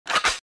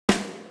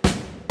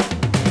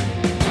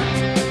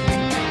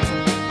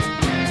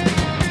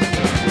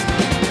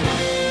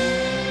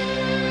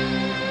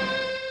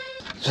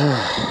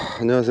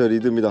안녕하세요,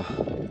 리드입니다.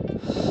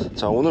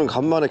 자, 오늘은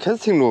간만에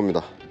캐스팅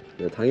루어입니다.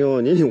 네,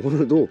 당연히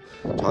오늘도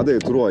좌대에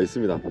들어와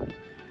있습니다.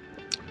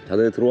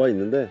 좌대에 들어와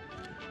있는데,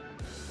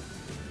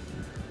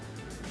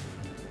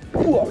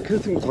 우와,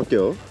 캐스팅부터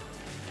할게요.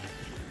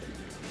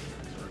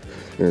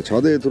 네,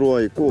 좌대에 들어와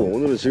있고,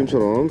 오늘은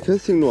지금처럼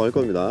캐스팅 루어 할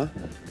겁니다.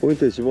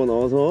 포인트에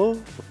집어넣어서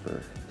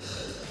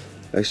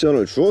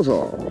액션을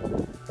주어서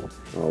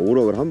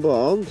우럭을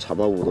한번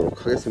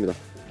잡아보도록 하겠습니다.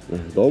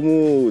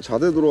 너무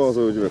자대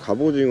들어와서 요즘에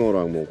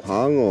갑오징어랑 뭐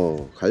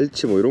광어,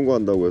 갈치 뭐 이런 거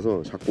한다고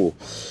해서 자꾸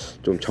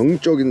좀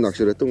정적인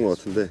낚시를 했던 것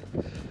같은데,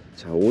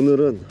 자,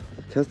 오늘은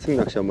캐스팅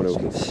낚시 한번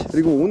해볼게요.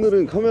 그리고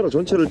오늘은 카메라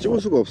전체를 찍을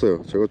수가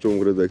없어요. 제가 좀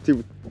그래도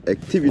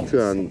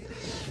액티비트한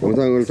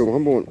영상을 좀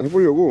한번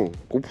해보려고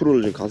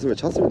고프로를 지금 가슴에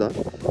찼습니다.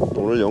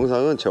 오늘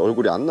영상은 제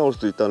얼굴이 안 나올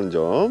수도 있다는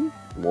점,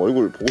 뭐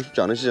얼굴 보고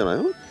싶지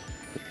않으시잖아요.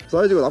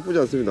 사이즈가 나쁘지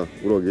않습니다,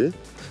 우럭이.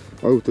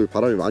 아유, 또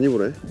바람이 많이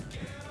부네.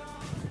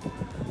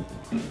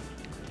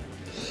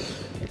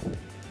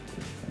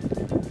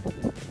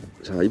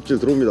 자, 입질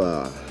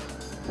들어옵니다.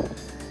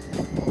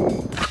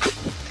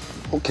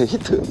 오케이,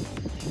 히트.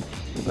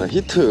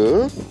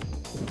 히트.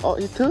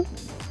 히트?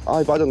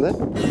 빠졌네.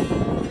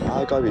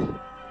 까비.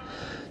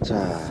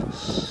 자,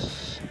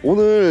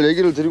 오늘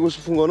얘기를 드리고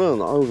싶은 거는,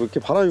 왜 이렇게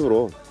바람이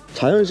불어.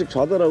 자연식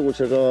좌대라고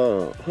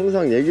제가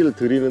항상 얘기를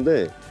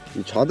드리는데,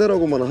 이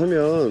좌대라고만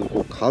하면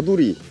그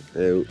가두리,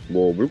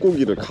 뭐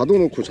물고기를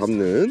가둬놓고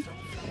잡는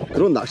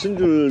그런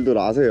낚시줄들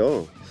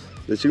아세요.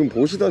 근데 지금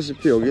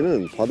보시다시피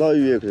여기는 바다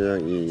위에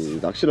그냥 이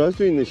낚시를 할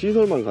수 있는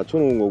시설만 갖춰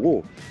놓은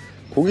거고,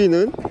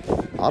 고기는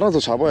알아서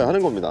잡아야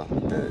하는 겁니다.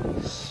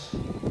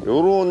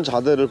 요런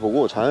자대를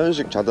보고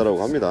자연식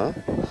자대라고 합니다.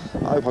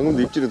 방금도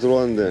입질이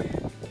들어왔는데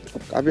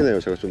까비네요.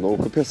 제가 좀 너무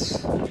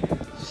급했어.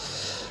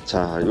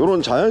 자,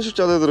 요런 자연식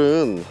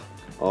자대들은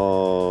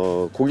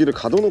고기를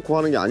가둬놓고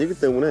하는 게 아니기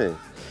때문에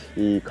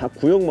이 각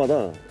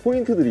구역마다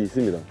포인트들이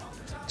있습니다.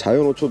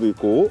 자연 어초도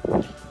있고,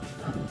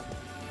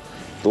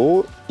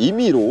 또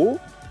임의로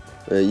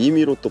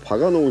또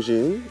박아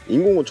놓으신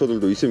인공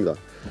어초들도 있습니다.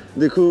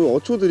 근데 그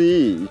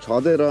어초들이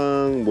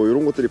좌대랑 뭐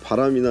이런 것들이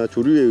바람이나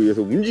조류에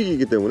의해서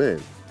움직이기 때문에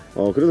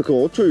그래서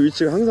그 어초의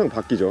위치가 항상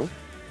바뀌죠.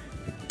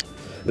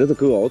 그래서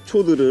그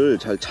어초들을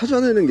잘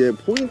찾아내는 게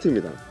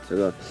포인트입니다.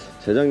 제가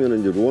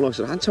재작년에 이제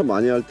루어낚시를 한참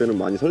많이 할 때는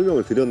많이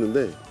설명을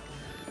드렸는데,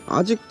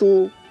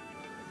 아직도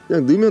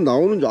그냥 넣으면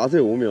나오는 줄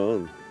아세요.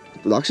 오면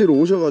또 낚시를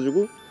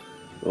오셔가지고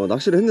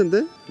낚시를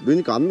했는데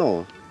넣으니까 안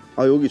나와.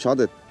 여기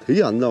좌대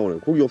되게 안 나오네,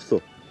 고기 없어.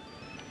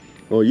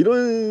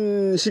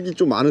 이런 식이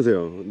좀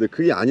많으세요. 근데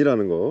그게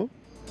아니라는 거.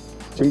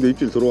 지금도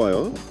입질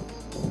들어와요.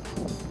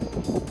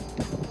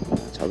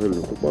 자세를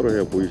좀 똑바로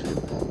해야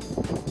보이시겠다.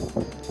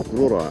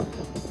 들어라.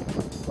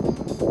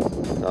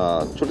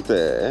 자,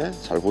 초리대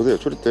잘 보세요.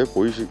 초리대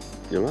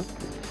보이시려나?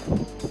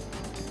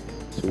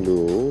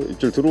 지금도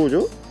입질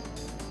들어오죠?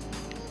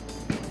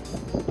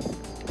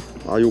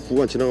 요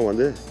구간 지나가면 안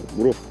돼.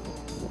 물어.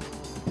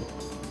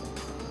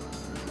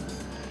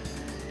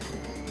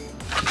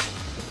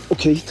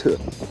 오케이, 히트.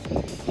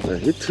 네,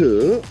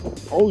 히트.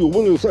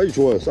 요번에도 사이즈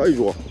좋아요. 사이즈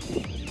좋아.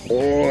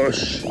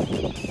 오씨.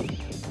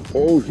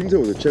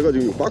 힘세요. 제가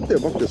지금 빡대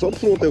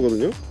서프로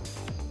때거든요.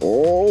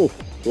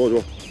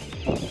 좋아.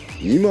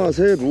 이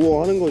맛에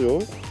루어 하는 거죠.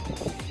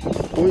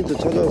 포인트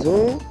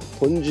찾아서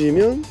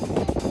던지면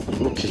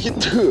이렇게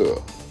히트.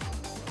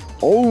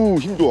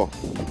 힘 좋아.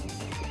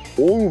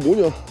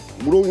 뭐냐,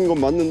 무럭인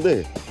건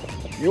맞는데,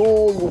 이거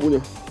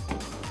뭐냐,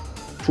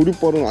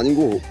 조립발은 아닌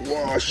거.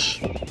 와씨.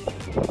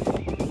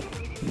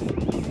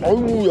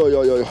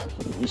 야야야야,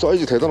 이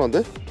사이즈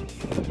대단한데?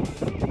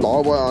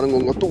 나와봐야 아는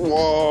건가 또.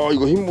 와,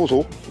 이거 힘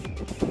보소.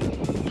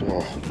 자,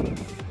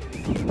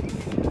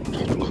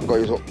 좀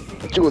가까이서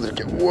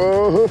찍어드릴게요.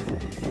 와,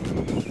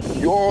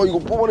 야, 이거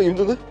뽑아내기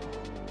힘든데?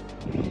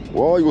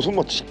 와, 이거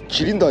손맛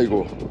지린다.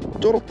 이거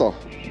쩔었다.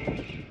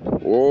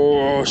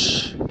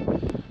 와씨,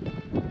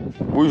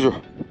 보이죠?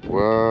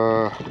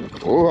 와,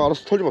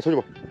 알았어, 털지마.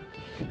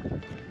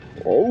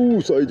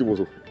 사이즈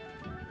보소.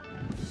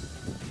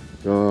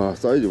 야,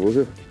 사이즈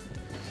보세요.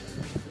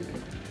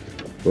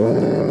 와,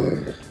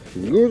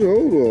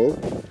 이거죠.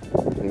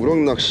 우럭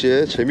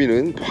낚시의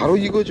재미는 바로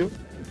이거죠.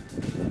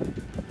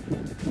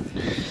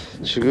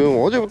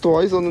 지금 어제부터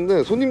와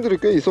있었는데 손님들이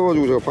꽤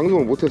있어가지고 제가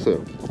방송을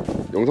못했어요.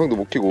 영상도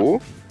못 켜고.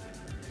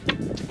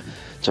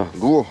 자,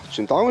 루어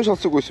지금 다운샷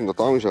쓰고 있습니다.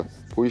 다운샷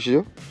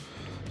보이시죠?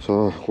 자,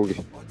 거기.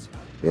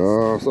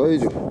 야,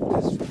 사이즈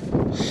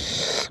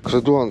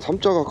그래도 한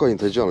 3자 가까이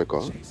되지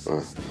않을까?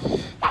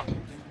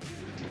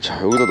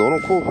 자, 여기다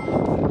넣어놓고,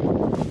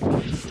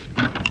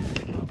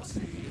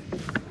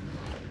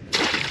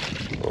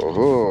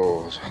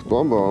 자, 또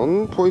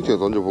한번 포인트에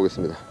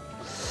던져보겠습니다.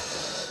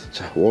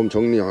 자, 웜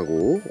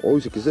정리하고. 이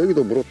새끼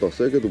세게도 물었다.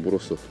 세게도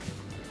물었어.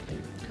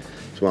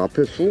 지금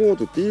앞에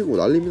숭어도 뛰고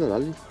난립니다,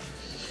 난리.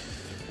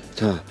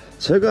 자,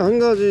 제가 한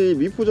가지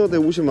미포좌대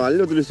오시면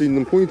알려드릴 수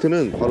있는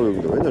포인트는 바로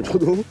여기다. 왜냐면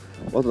저도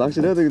와서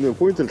낚시를 해야 되기 때문에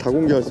포인트를 다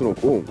공개할 수는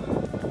없고.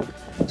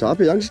 자,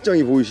 앞에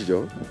양식장이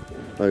보이시죠?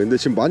 근데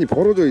지금 많이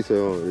벌어져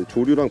있어요.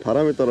 조류랑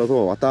바람에 따라서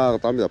왔다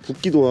갔다 합니다.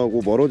 붓기도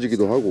하고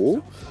멀어지기도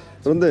하고.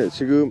 그런데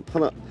지금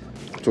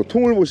저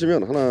통을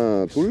보시면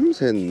하나, 둘,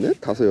 셋, 넷,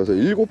 다섯, 여섯,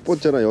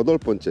 7번째나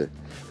 8번째,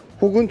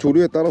 혹은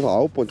조류에 따라서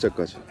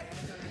 9번째까지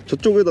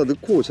저쪽에다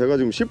넣고 제가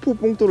지금 10호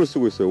뽕돌을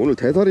쓰고 있어요. 오늘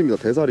대살입니다.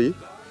 대살이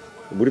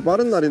물이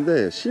빠른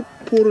날인데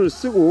 10호를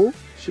쓰고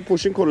 10호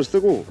싱커를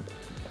쓰고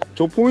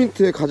저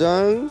포인트에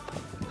가장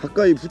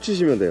가까이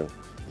붙이시면 돼요.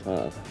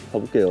 자,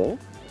 가볼게요.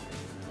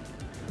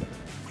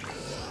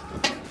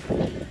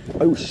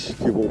 아이고 씨,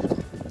 뒤에 뭐가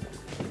붙어.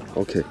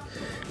 오케이.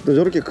 일단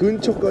저렇게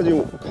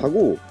근처까지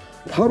가고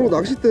바로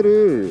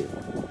낚싯대를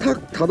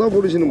탁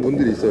닫아버리시는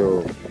분들이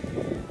있어요.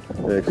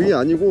 네, 그게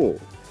아니고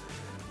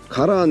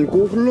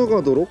가라앉고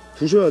흘러가도록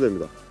두셔야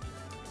됩니다.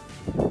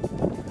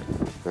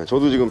 네,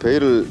 저도 지금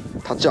베일을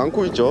닫지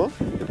않고 있죠.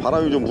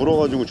 바람이 좀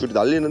불어가지고 줄이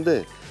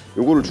날리는데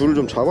요거를 줄을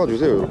좀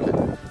잡아주세요. 이렇게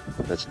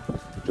네,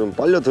 좀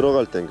빨려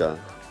들어갈 때, 그러니까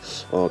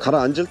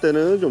가라앉을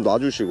때는 좀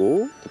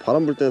놔주시고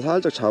바람 불 때는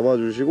살짝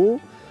잡아주시고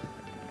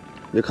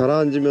이제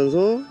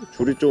가라앉으면서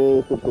줄이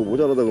조금 또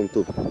모자라다 그러면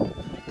또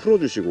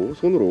풀어주시고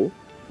손으로.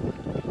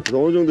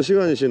 그래서 어느 정도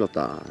시간이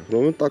지났다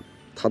그러면 딱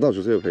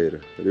닫아주세요, 베일을.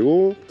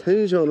 그리고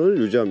텐션을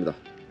유지합니다.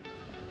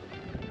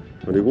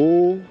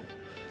 그리고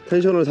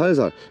텐션을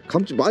살살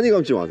많이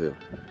감지 마세요.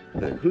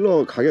 네,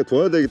 흘러가게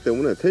둬야 되기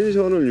때문에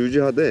텐션을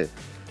유지하되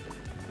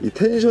이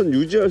텐션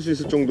유지할 수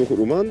있을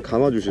정도로만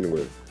감아주시는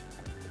거예요.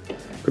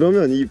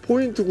 그러면 이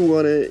포인트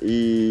구간에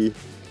이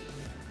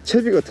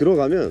채비가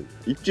들어가면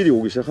입질이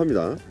오기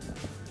시작합니다.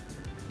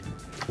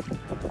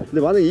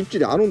 근데 만약에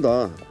입질이 안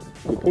온다,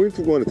 그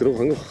포인트 구간에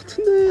들어간 것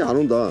같은데 안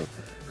온다,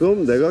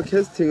 그럼 내가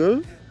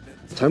캐스팅을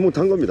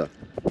잘못한 겁니다.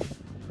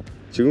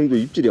 지금도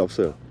입질이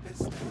없어요.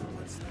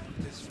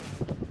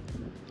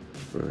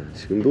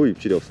 지금도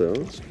입질이 없어요.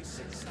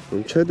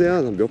 그럼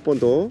최대한 몇 번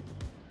더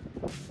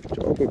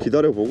조금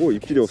기다려보고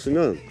입질이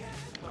없으면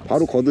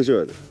바로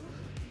걷으셔야 돼요.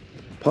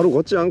 바로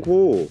걷지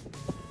않고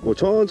뭐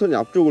천천히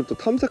앞쪽을 또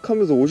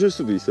탐색하면서 오실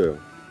수도 있어요.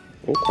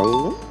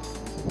 광어인가?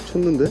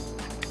 쳤는데?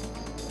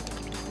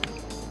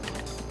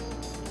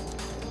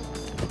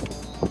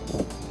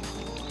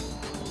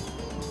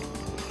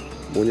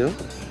 뭐냐?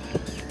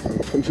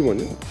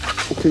 잠시만요.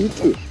 오케이,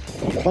 히트.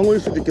 광어일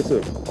수도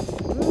있겠어요.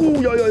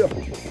 오, 야야야.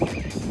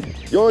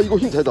 야, 이거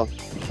힘 대다.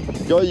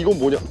 야, 이건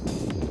뭐냐?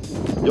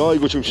 야,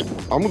 이거 지금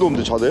아무도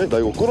없는데 자네? 나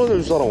이거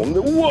끌어낼 사람 없네.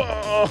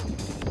 우와,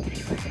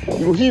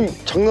 이거 힘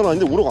장난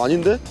아닌데? 우럭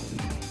아닌데?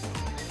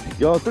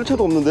 야,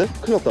 뜰채도 없는데?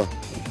 큰일 났다.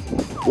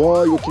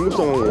 와, 이거 긴급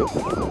상황이에요.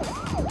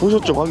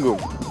 보셨죠 방금?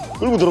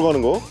 끌고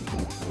들어가는 거.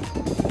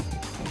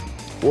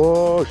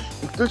 와,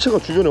 뜰채가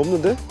주변에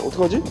없는데?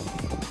 어떡하지?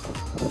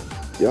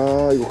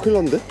 야, 이거 큰일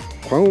났는데?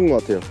 광어인 것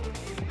같아요.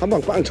 한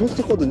방 빵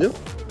쳤었거든요?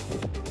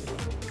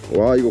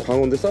 와, 이거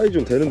광어인데 사이즈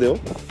좀 되는데요?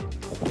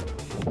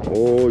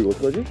 오, 이거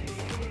어떡하지?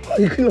 아,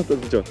 이거 큰일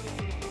났다 진짜.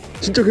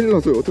 진짜 큰일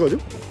났어요. 어떡하죠?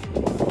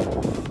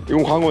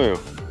 이건 광어예요.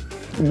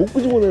 못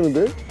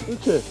끄집어내는데?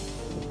 뜰채.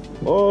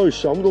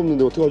 아이씨, 아무도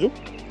없는데 어떡하죠?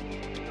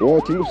 와,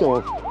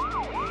 긴급상황.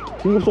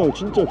 긴급상황,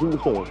 진짜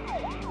긴급상황.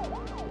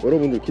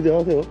 여러분들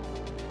기대하세요.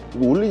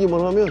 이거 올리기만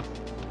하면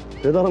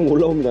대단한 거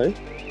올라옵니다.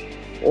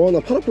 나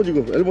팔 아파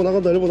지금. 엘보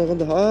나간다, 엘보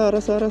나간다. 아,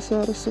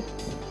 알았어.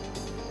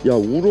 야,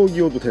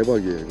 우럭이어도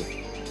대박이에요 이거.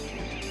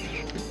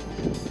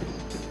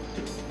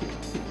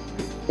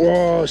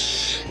 와,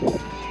 씨.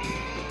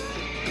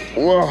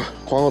 우와,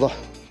 광어다.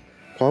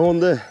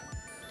 광어인데,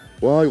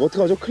 와, 이거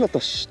어떡하죠? 큰일 났다.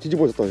 씨,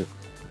 뒤집어졌다.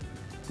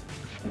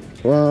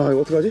 와,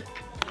 이거 어떡하지?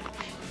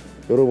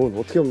 여러분,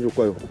 어떻게 하면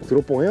좋을까요?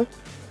 드롭봉 해요?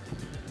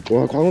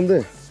 와,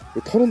 광어인데,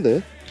 이거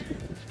터는데?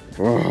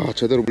 와,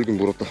 제대로 물긴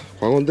물었다.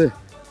 광어인데,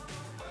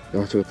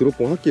 야, 제가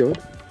드롭봉 할게요.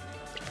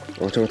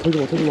 제가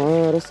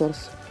털지마. 알았어. 야,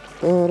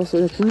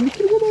 줄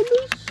끼고 가면 안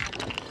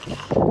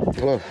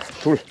돼. 하나,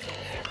 둘.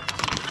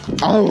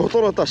 아우,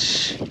 떨어졌다,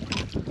 씨.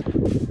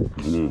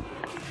 둘.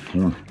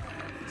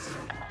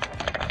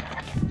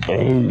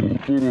 아우,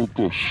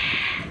 떨어졌다, 씨.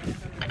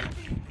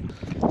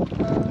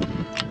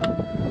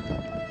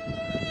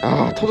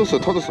 아,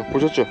 터졌어.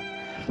 보셨죠?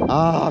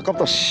 아,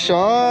 아깝다, 씨.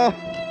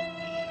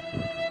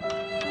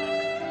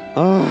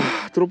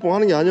 드롭봉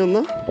하는 게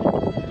아니었나?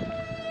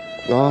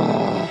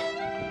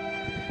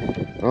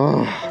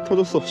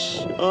 터졌어,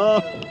 씨.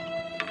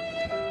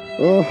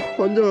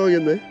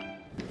 환장하겠네.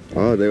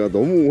 내가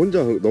너무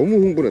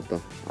흥분했다.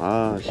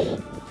 씨.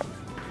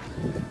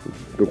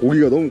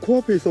 고기가 너무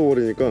코앞에 있어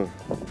버리니까.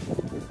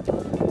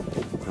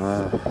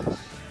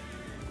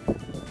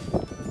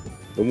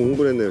 너무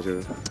흥분했네요, 제가.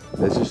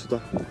 내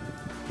실수다.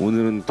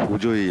 오늘은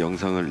도저히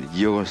영상을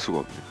이어갈 수가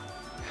없네요.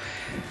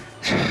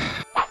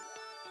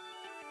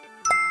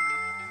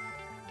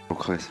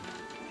 하겠습니다.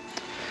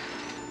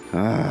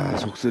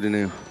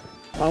 속쓰리네요.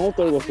 방어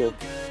떨궜어.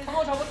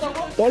 방어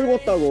잡았다고?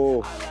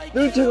 떨궜다고.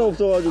 뜰채가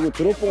없어가지고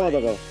드롭봉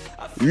하다가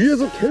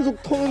위에서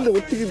계속 터는데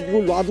어떻게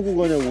이걸 놔두고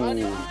가냐고.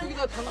 아니,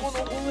 여기다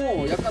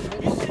담궈놓고 약간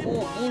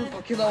담궈놓고 물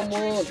밖에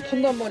나오면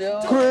턴단 말이야.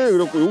 그래,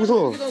 그래갖고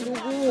여기서 여기다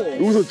놓고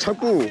여기서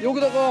자꾸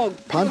여기다가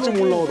반쯤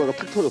올라오다가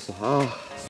탁 터졌어.